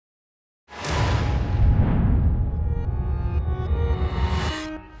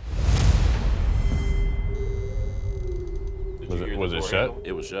it shut?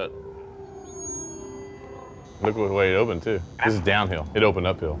 It was shut. Look at the way it opened, too. This is downhill. It opened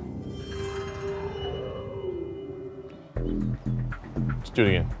uphill. Let's do it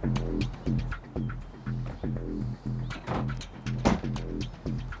again.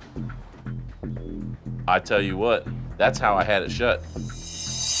 I tell you what, that's how I had it shut.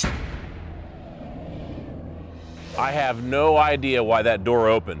 I have no idea why that door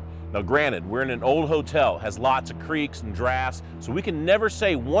opened. Now granted, we're in an old hotel, has lots of creaks and drafts, so we can never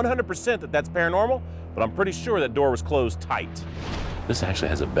say 100% that that's paranormal, but I'm pretty sure that door was closed tight. This actually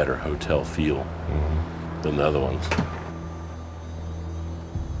has a better hotel feel than the other ones.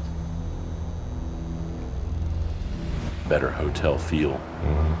 Better hotel feel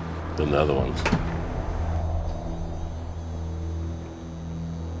than the other ones.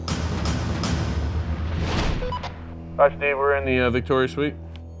 Hi, Steve. We're in the Victoria Suite.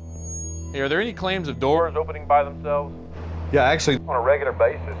 Hey, are there any claims of doors opening by themselves? Yeah, actually, On a regular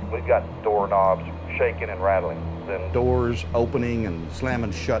basis, we've got doorknobs shaking and rattling. Then doors opening and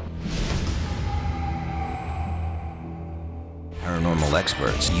slamming shut. Paranormal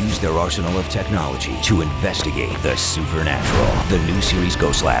experts use their arsenal of technology to investigate the supernatural. The new series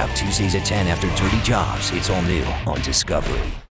Ghost Lab, Tuesdays at 10 after Dirty Jobs. It's all new on Discovery.